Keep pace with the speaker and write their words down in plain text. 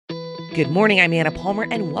Good morning, I'm Anna Palmer,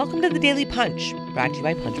 and welcome to the Daily Punch, brought to you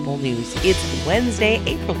by Punchbowl News. It's Wednesday,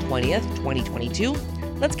 April 20th, 2022.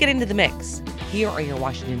 Let's get into the mix. Here are your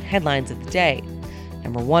Washington headlines of the day.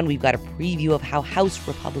 Number one, we've got a preview of how House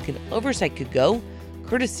Republican oversight could go,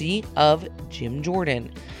 courtesy of Jim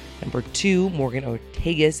Jordan. Number two, Morgan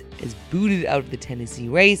Ortagus is booted out of the Tennessee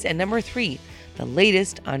race. And number three, the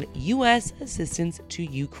latest on U.S. assistance to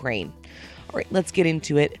Ukraine. All right, let's get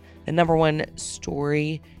into it. The number one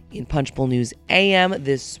story in Punchbowl News AM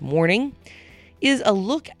this morning is a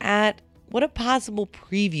look at what a possible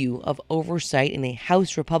preview of oversight in a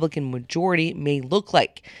House Republican majority may look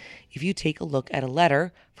like if you take a look at a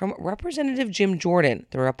letter from Representative Jim Jordan,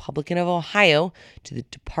 the Republican of Ohio, to the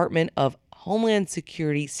Department of Homeland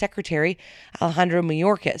Security Secretary Alejandro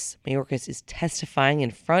Mayorkas. Mayorkas is testifying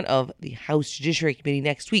in front of the House Judiciary Committee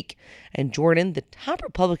next week, and Jordan, the top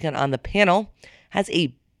Republican on the panel, has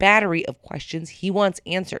a battery of questions he wants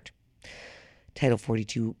answered. Title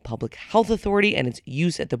 42 Public Health Authority and its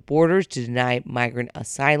use at the borders to deny migrant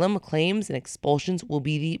asylum claims and expulsions will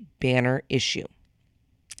be the banner issue.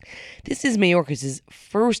 This is Mayorkas'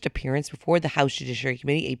 first appearance before the House Judiciary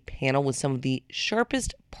Committee, a panel with some of the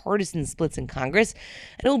sharpest partisan splits in Congress,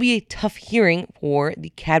 and it will be a tough hearing for the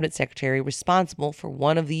cabinet secretary responsible for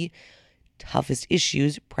one of the toughest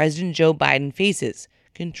issues President Joe Biden faces,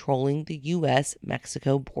 controlling the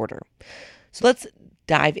U.S.-Mexico border. So let's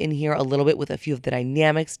dive in here a little bit with a few of the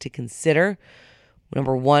dynamics to consider.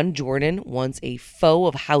 Number one, Jordan, once a foe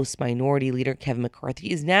of House Minority Leader Kevin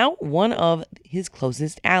McCarthy, is now one of his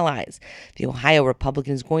closest allies. The Ohio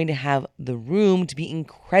Republican is going to have the room to be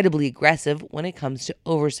incredibly aggressive when it comes to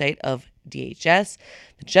oversight of DHS,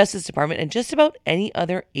 the Justice Department, and just about any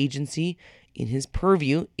other agency in his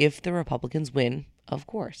purview if the Republicans win, of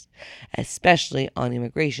course, especially on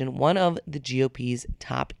immigration, one of the GOP's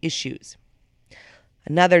top issues.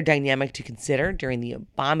 Another dynamic to consider during the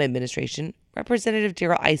Obama administration, Representative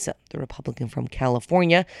Darrell Issa, the Republican from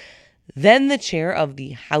California, then the chair of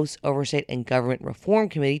the House Oversight and Government Reform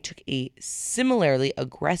Committee, took a similarly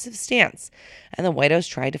aggressive stance, and the White House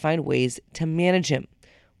tried to find ways to manage him.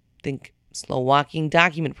 Think slow-walking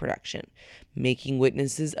document production, making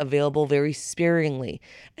witnesses available very sparingly,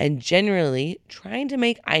 and generally trying to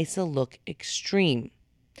make Issa look extreme.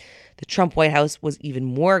 The Trump White House was even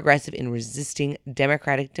more aggressive in resisting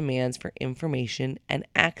Democratic demands for information and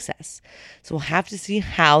access. So we'll have to see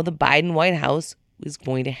how the Biden White House is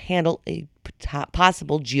going to handle a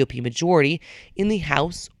possible GOP majority in the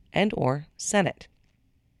House and or Senate.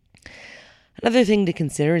 Another thing to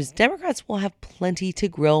consider is Democrats will have plenty to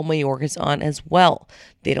grill Mayorkas on as well.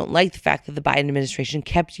 They don't like the fact that the Biden administration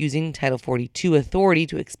kept using Title 42 authority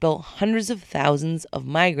to expel hundreds of thousands of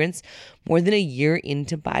migrants more than a year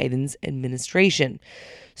into Biden's administration.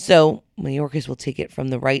 So Mayorkas will take it from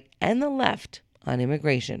the right and the left on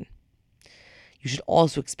immigration. You should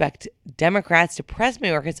also expect Democrats to press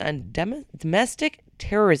Mayorkas on domestic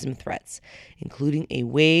terrorism threats, including a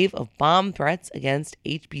wave of bomb threats against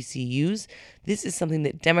HBCUs. This is something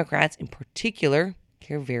that Democrats in particular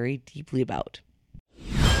care very deeply about.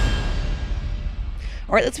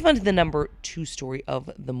 All right, let's move on to the number two story of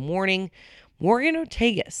the morning. Morgan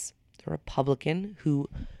Ortagus, the Republican who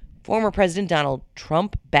former President Donald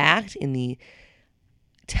Trump backed in the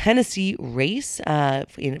Tennessee race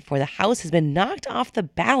for the House, has been knocked off the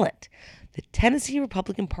ballot. The Tennessee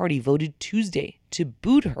Republican Party voted Tuesday to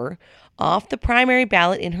boot her off the primary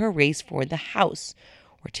ballot in her race for the House.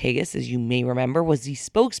 Ortagus, as you may remember, was the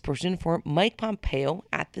spokesperson for Mike Pompeo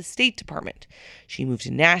at the State Department. She moved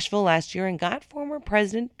to Nashville last year and got former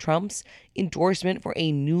President Trump's endorsement for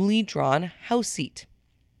a newly drawn House seat.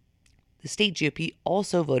 The state GOP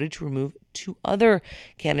also voted to remove two other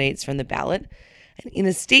candidates from the ballot. And in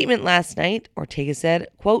a statement last night, Ortagus said,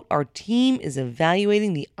 quote, "Our team is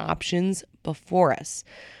evaluating the options before us."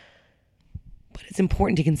 But it's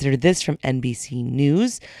important to consider this from NBC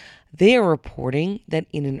News. They are reporting that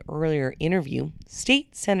in an earlier interview,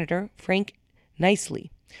 State Senator Frank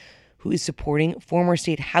Niceley, who is supporting former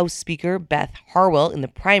State House Speaker Beth Harwell in the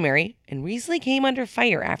primary, and recently came under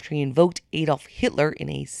fire after he invoked Adolf Hitler in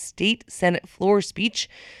a state Senate floor speech,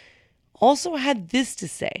 also had this to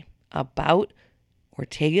say about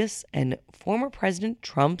Ortagus and former President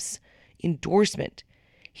Trump's endorsement.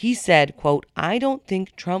 He said, quote, "I don't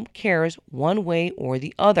think Trump cares one way or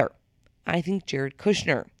the other. I think Jared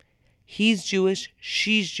Kushner. He's Jewish,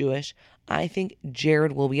 she's Jewish. I think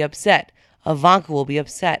Jared will be upset. Ivanka will be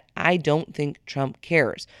upset. I don't think Trump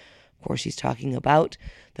cares." Of course, he's talking about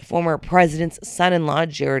the former president's son-in-law,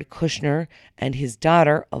 Jared Kushner, and his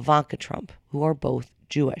daughter, Ivanka Trump, who are both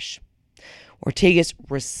Jewish. Ortagus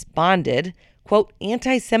responded, Quote,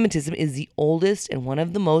 anti-Semitism is the oldest and one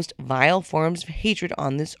of the most vile forms of hatred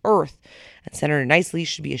on this earth, and Senator Niceley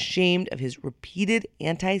should be ashamed of his repeated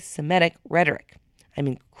anti-Semitic rhetoric. I'm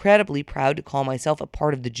incredibly proud to call myself a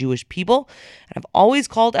part of the Jewish people, and I've always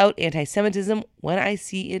called out anti-Semitism when I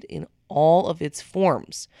see it in all of its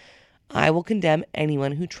forms. I will condemn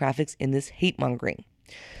anyone who traffics in this hate-mongering.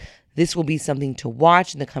 This will be something to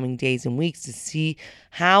watch in the coming days and weeks to see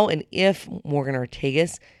how and if Morgan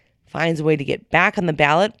Ortagus finds a way to get back on the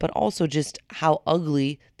ballot, but also just how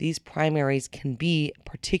ugly these primaries can be,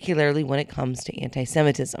 particularly when it comes to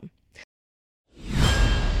anti-Semitism.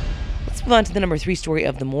 Let's move on to the number 3 story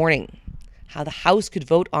of the morning. How the House could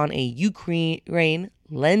vote on a Ukraine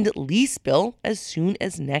Lend-Lease bill as soon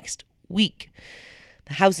as next week.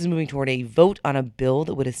 The House is moving toward a vote on a bill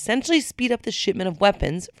that would essentially speed up the shipment of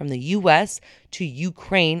weapons from the U.S. to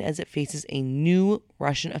Ukraine as it faces a new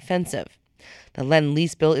Russian offensive. The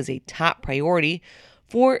Lend-Lease bill is a top priority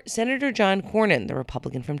for Senator John Cornyn, the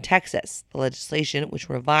Republican from Texas. The legislation, which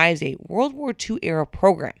revives a World War II-era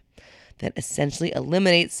program that essentially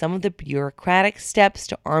eliminates some of the bureaucratic steps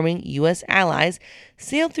to arming U.S. allies,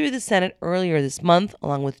 sailed through the Senate earlier this month,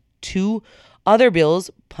 along with 2 other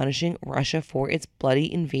bills punishing Russia for its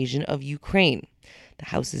bloody invasion of Ukraine. The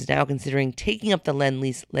House is now considering taking up the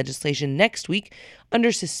Lend-Lease legislation next week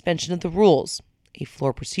under suspension of the rules, a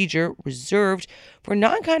floor procedure reserved for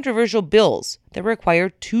non-controversial bills that require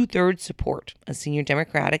 2/3 support, a senior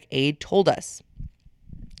Democratic aide told us.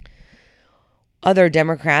 Other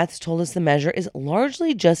Democrats told us the measure is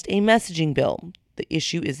largely just a messaging bill. The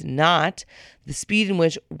issue is not the speed in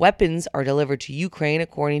which weapons are delivered to Ukraine,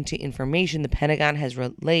 according to information the Pentagon has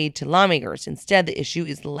relayed to lawmakers. Instead, the issue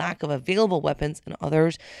is the lack of available weapons and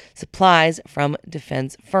other supplies from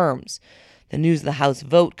defense firms. The news of the House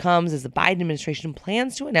vote comes as the Biden administration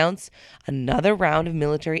plans to announce another round of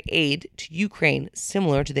military aid to Ukraine,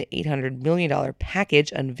 similar to the $800 million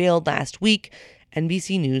package unveiled last week,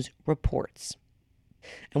 NBC News reports.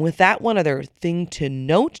 And with that, one other thing to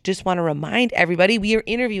note, just want to remind everybody, we are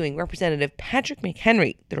interviewing Representative Patrick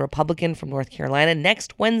McHenry, the Republican from North Carolina,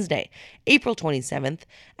 next Wednesday, April 27th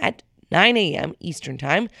at 9 a.m. Eastern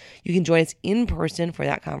Time. You can join us in person for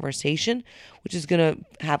that conversation, which is going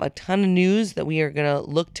to have a ton of news that we are going to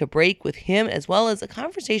look to break with him, as well as a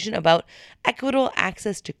conversation about equitable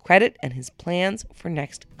access to credit and his plans for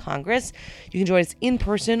next Congress. You can join us in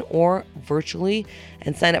person or virtually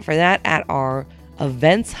and sign up for that at our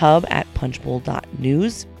events hub at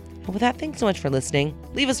punchbowl.news. And with that, thanks so much for listening.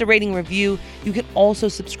 Leave us a rating review. You can also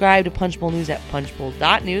subscribe to Punchbowl News at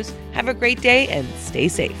punchbowl.news. Have a great day and stay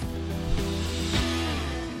safe.